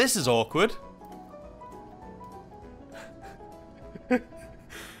 Well, this is awkward.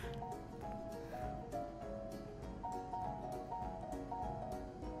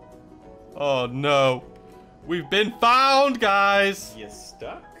 Oh, no. We've been found, guys! You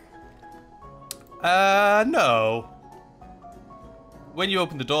stuck? No. When you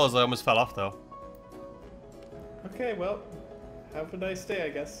opened the doors, I almost fell off, though. Okay, well, have a nice day, I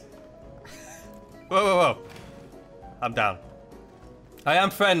guess. Whoa, whoa, whoa. I'm down. I am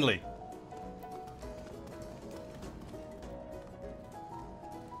friendly.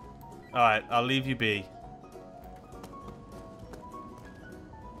 Alright, I'll leave you be.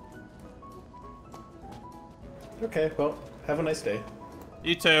 Okay, well, have a nice day.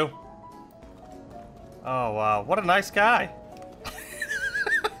 You too. Oh, wow. What a nice guy.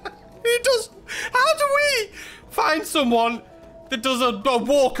 He does... How do we find someone that does a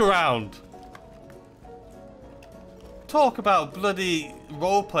walk around? Talk about bloody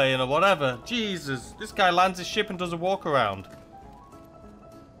role-playing or whatever. Jesus. This guy lands his ship and does a walk around.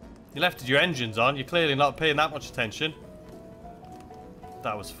 You left your engines on. You're clearly not paying that much attention.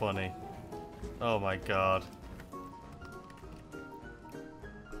 That was funny. Oh my god.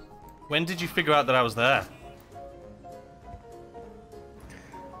 When did you figure out that I was there?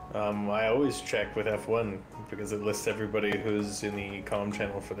 I always check with F1 because it lists everybody who's in the comm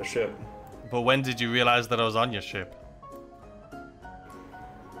channel for the ship. But when did you realize that I was on your ship?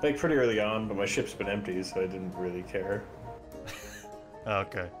 Like pretty early on, but my ship's been empty, so I didn't really care.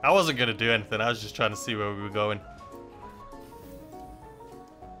 Okay. I wasn't gonna do anything. I was just trying to see where we were going.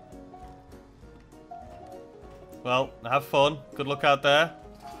 Well, have fun. Good luck out there.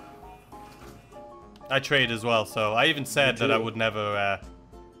 I trade as well, so I even said that I would never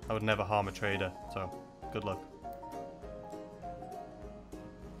harm a trader. So, good luck.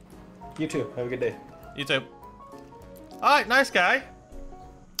 You too. Have a good day. You too. Alright, nice guy.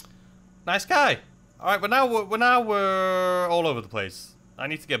 Nice guy. Alright, but now we're all over the place. I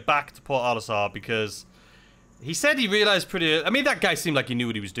need to get back to Port Olisar because he said he realized pretty... I mean, that guy seemed like he knew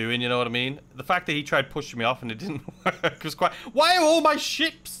what he was doing, you know what I mean? The fact that he tried pushing me off and it didn't work was quite... Why are all my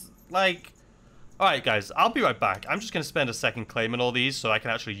ships, like... Alright, guys, I'll be right back. I'm just going to spend a second claiming all these so I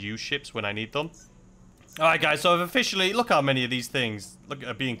can actually use ships when I need them. Alright, guys, so I've officially... Look how many of these things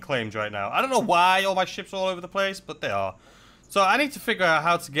are being claimed right now. I don't know why all my ships are all over the place, but they are. So I need to figure out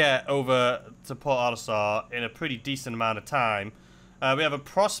how to get over to Port Olisar in a pretty decent amount of time. We have a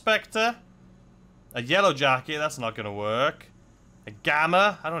Prospector, a Yellow Jacket, that's not going to work. A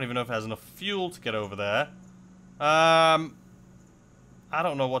Gamma, I don't even know if it has enough fuel to get over there. I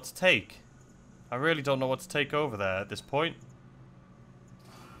don't know what to take. I really don't know what to take over there at this point.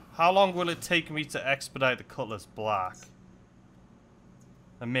 How long will it take me to expedite the Cutlass Black?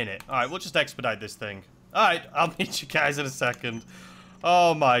 A minute. Alright, we'll just expedite this thing. Alright, I'll meet you guys in a second.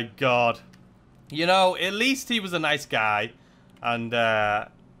 Oh my god. You know, at least he was a nice guy. And,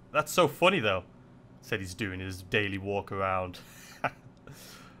 that's so funny though. Said he's doing his daily walk around.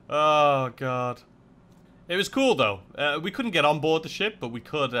 Oh god. It was cool though. We couldn't get on board the ship, but we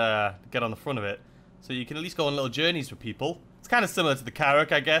could get on the front of it. So you can at least go on little journeys with people. It's kind of similar to the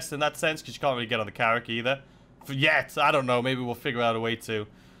Carrack, I guess, in that sense, because you can't really get on the Carrack either. For yet, I don't know. Maybe we'll figure out a way to.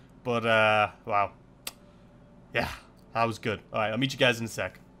 But, wow. Yeah, that was good. Alright, I'll meet you guys in a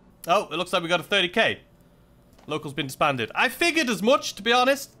sec. Oh, it looks like we got a 30k. Local's been disbanded. I figured as much, to be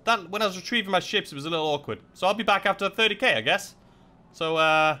honest. That when I was retrieving my ships, it was a little awkward. So I'll be back after 30k, I guess. So,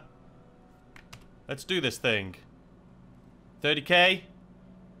 let's do this thing. 30k.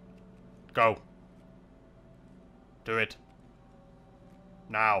 Go. Do it.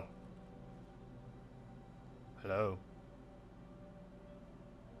 Now. Hello.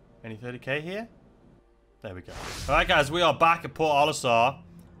 Any 30k here? There we go. Alright guys, we are back at Port Olisar.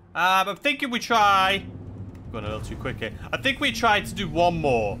 I'm thinking we try... Going a little too quick here. I think we try to do one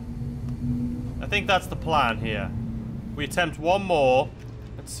more. I think that's the plan here. We attempt one more.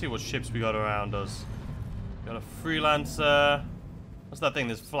 Let's see what ships we got around us. We got a Freelancer. What's that thing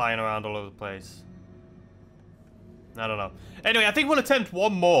that's flying around all over the place? I don't know. Anyway, I think we'll attempt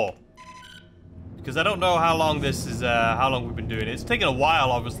one more. Because I don't know how long this is, how long we've been doing it. It's taken a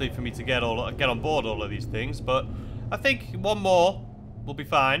while, obviously, for me to get on board all of these things. But I think one more will be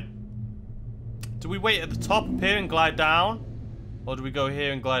fine. Do we wait at the top up here and glide down? Or do we go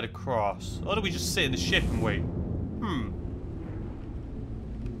here and glide across? Or do we just sit in the ship and wait?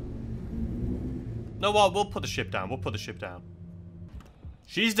 No, well, we'll put the ship down. We'll put the ship down.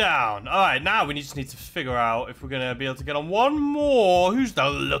 She's down. Alright, now we just need to figure out if we're going to be able to get on one more. Who's the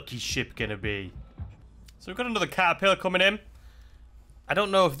lucky ship going to be? So we've got another Caterpillar coming in. I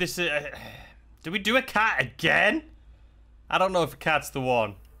don't know if this is... do we do a cat again? I don't know if a cat's the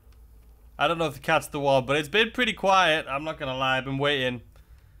one. I don't know if the cat's the one, but it's been pretty quiet. I'm not going to lie. I've been waiting.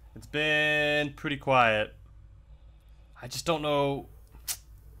 It's been pretty quiet. I just don't know...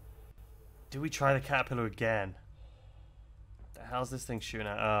 Do we try the Caterpillar again? How's this thing shooting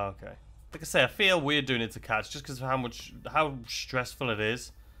at? Oh, okay. Like I say, I feel weird doing it to cats just because of how stressful it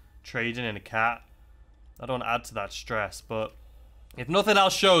is trading in a cat. I don't want to add to that stress, but If nothing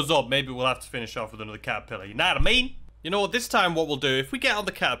else shows up, maybe we'll have to finish off with another caterpillar. You know what I mean? You know what, this time what we'll do, if we get on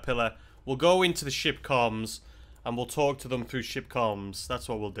the caterpillar, we'll go into the ship comms, and we'll talk to them through ship comms. That's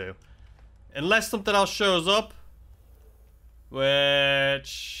what we'll do. Unless something else shows up.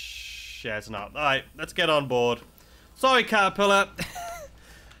 Which... yeah, it's not. Alright, let's get on board. Sorry, caterpillar.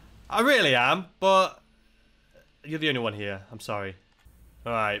 I really am, but... you're the only one here. I'm sorry.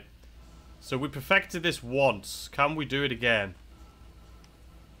 Alright. So we perfected this once. Can we do it again?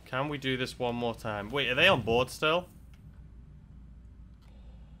 Can we do this one more time? Wait, are they on board still?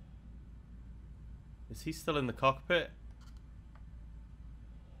 Is he still in the cockpit?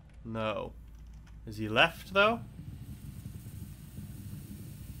 No. Is he left, though?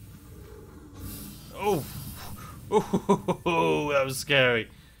 Oh! Oh, that was scary.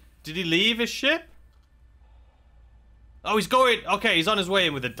 Did he leave his ship? Oh, he's going... okay, he's on his way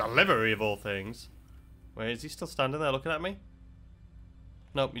in with a delivery of all things. Wait, is he still standing there looking at me?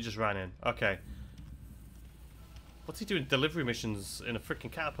 Nope, he just ran in. Okay. What's he doing delivery missions in a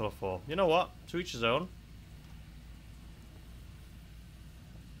freaking caterpillar for? You know what? To each his own.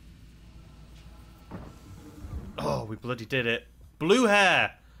 Oh, we bloody did it. Blue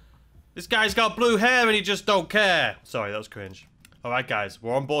hair! This guy's got blue hair and he just don't care. Sorry, that was cringe. Alright guys,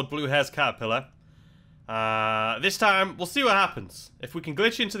 we're on board Blue Hair's caterpillar. This time, we'll see what happens. If we can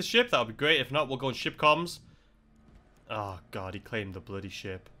glitch into the ship, that'll be great. If not, we'll go on ship comms. Oh god, he claimed the bloody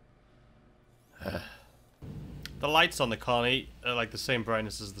ship. The lights on the colony are like the same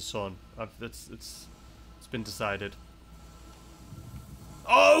brightness as the sun. It's been decided.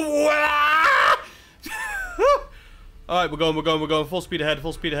 Oh! Alright, we're going. Full speed ahead,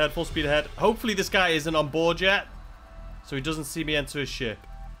 full speed ahead, full speed ahead. Hopefully this guy isn't on board yet, so he doesn't see me enter his ship.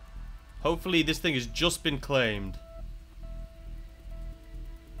 Hopefully this thing has just been claimed.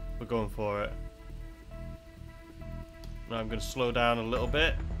 We're going for it. Now I'm going to slow down a little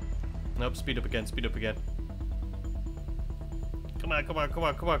bit. Nope, speed up again, speed up again. Come on, come on, come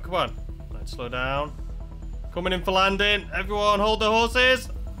on, come on, come on. Right, slow down. Coming in for landing. Everyone hold their horses.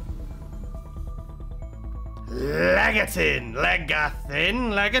 Legatin!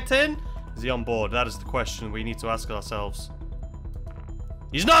 Legatin? Is he on board? That is the question we need to ask ourselves.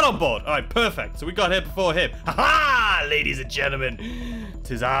 He's not on board! Alright, perfect. So we got here before him. Ha-ha! Ladies and gentlemen,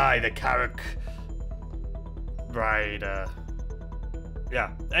 'tis I, the Carrack Rider.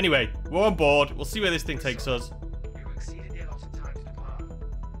 Yeah, anyway, we're on board. We'll see where this thing takes us.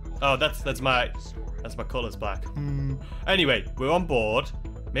 Oh, that's my colour's black. Anyway, we're on board.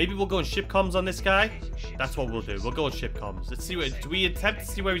 Maybe we'll go on ship comms on this guy. That's what we'll do. We'll go on ship comms. Let's see do we attempt to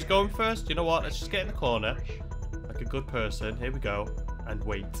see where he's going first? You know what? Let's just get in the corner. Like a good person. Here we go. And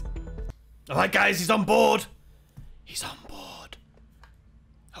wait. Alright guys, he's on board. He's on board.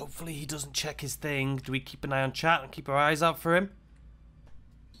 Hopefully he doesn't check his thing. Do we keep an eye on chat and keep our eyes out for him?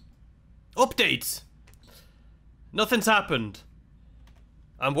 Updates. Nothing's happened.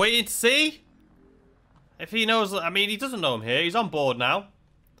 I'm waiting to see if he knows. I mean, he doesn't know I'm here. He's on board now.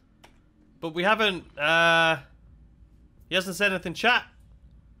 But we haven't, he hasn't said anything, chat.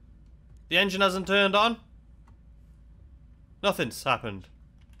 The engine hasn't turned on. Nothing's happened.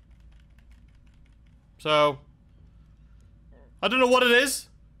 So, I don't know what it is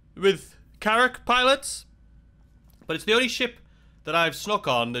with Carrack pilots, but it's the only ship that I've snuck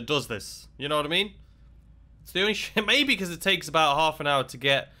on that does this. You know what I mean? It's the only ship, maybe because it takes about half an hour to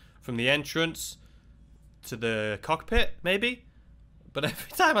get from the entrance to the cockpit, maybe? But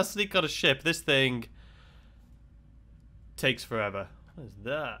every time I sneak on a ship, this thing takes forever. What is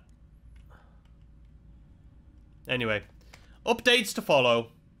that? Anyway, updates to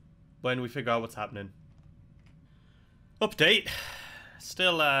follow when we figure out what's happening. Update.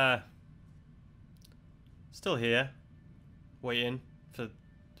 Still here. Waiting for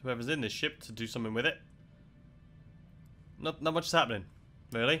whoever's in this ship to do something with it. Not much is happening.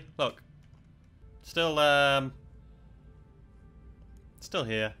 Really? Look. Still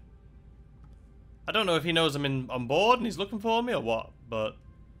here. I don't know if he knows I'm on board and he's looking for me or what, but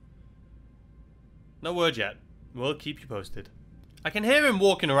no word yet. We'll keep you posted. I can hear him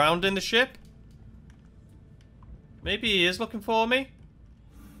walking around in the ship. Maybe he is looking for me.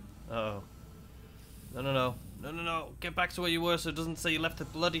 Uh-oh. No. Get back to where you were so it doesn't say you left the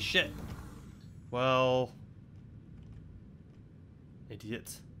bloody ship. Well...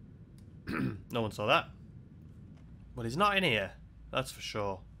 idiot. No one saw that. Well, he's not in here. That's for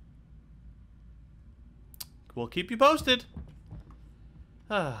sure. We'll keep you posted.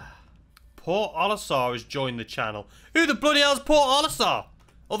 Port Olisar has joined the channel. Who the bloody hell's Port Olisar?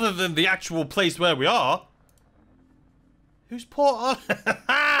 Other than the actual place where we are. Who's Port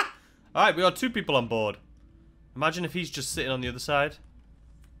Olisar? Alright, we got 2 people on board. Imagine if he's just sitting on the other side.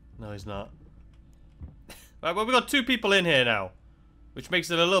 No, he's not. Right, well, we've got 2 people in here now, which makes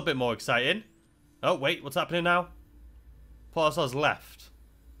it a little bit more exciting. Oh, wait, what's happening now? Portosaur's left.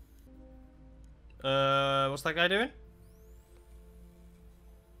 What's that guy doing?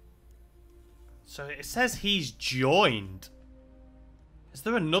 So it says he's joined. Is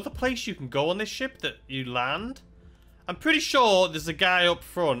there another place you can go on this ship that you land? I'm pretty sure there's a guy up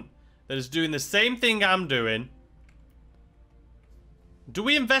front that is doing the same thing I'm doing. Do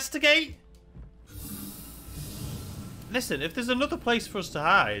we investigate? Listen, if there's another place for us to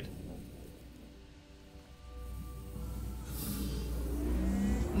hide...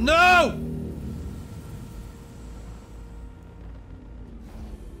 No!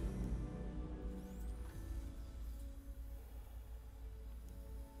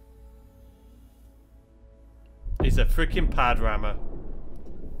 He's a freaking pad rammer.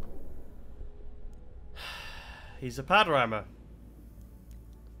 He's a pad rammer.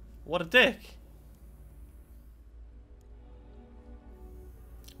 What a dick.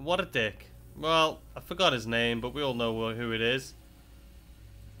 What a dick. Well, I forgot his name, but we all know who it is.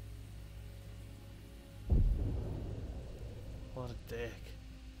 What a dick.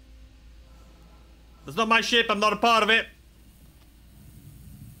 That's not my ship, I'm not a part of it.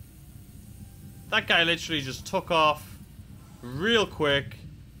 That guy literally just took off real quick.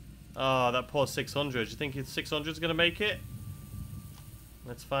 Oh, that poor 600. You think his 600's gonna make it?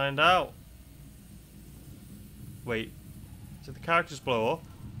 Let's find out. Wait. Did the characters blow up?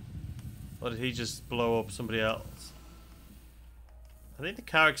 Or did he just blow up somebody else? I think the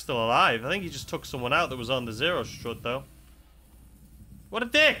character's still alive. I think he just took someone out that was on the zero strut, though. What a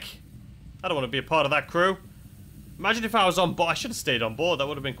dick! I don't want to be a part of that crew. Imagine if I was on board. I should have stayed on board. That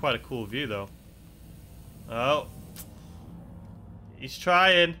would have been quite a cool view, though. Oh. He's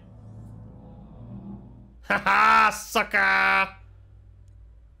trying. Haha, sucker!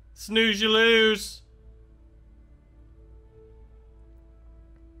 Snooze, you lose.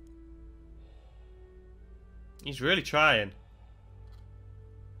 He's really trying.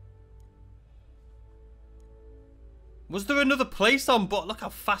 Was there another place on board? Look how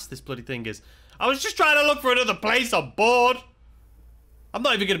fast this bloody thing is. I was just trying to look for another place on board. I'm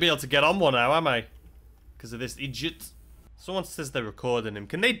not even going to be able to get on one now, am I? Because of this idiot. Someone says they're recording him.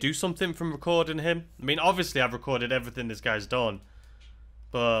 Can they do something from recording him? I mean, obviously I've recorded everything this guy's done.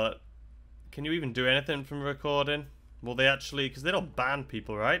 But can you even do anything from recording? Will they actually... Because they don't ban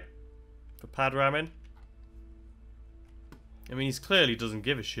people, right? For pad ramming. I mean, he clearly doesn't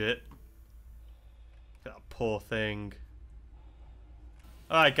give a shit. That poor thing.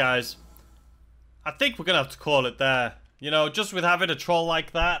 Alright, guys. I think we're going to have to call it there. You know, just with having a troll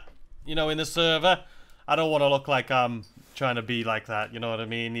like that, you know, in the server, I don't want to look like I'm trying to be like that, you know what I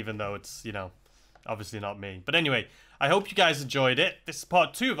mean? Even though it's, you know, obviously not me. But anyway, I hope you guys enjoyed it. This is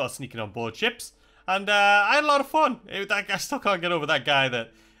part 2 of us sneaking on board ships. And I had a lot of fun. I still can't get over that guy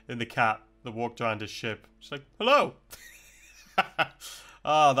that in the cat that walked around his ship. Just like, hello.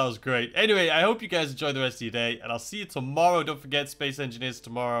 Oh, that was great. Anyway, I hope you guys enjoy the rest of your day, and I'll see you tomorrow. Don't forget Space Engineers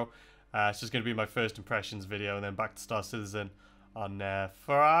tomorrow. It's just going to be my first impressions video, and then back to Star Citizen on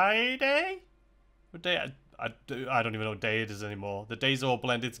Friday? What day? I don't even know what day it is anymore. The days are all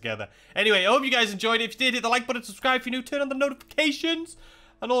blended together. Anyway, I hope you guys enjoyed it. If you did, hit the like button, subscribe if you're new, turn on the notifications,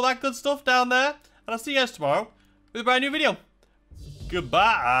 and all that good stuff down there. And I'll see you guys tomorrow with a brand new video.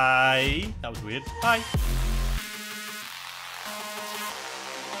 Goodbye. That was weird. Bye.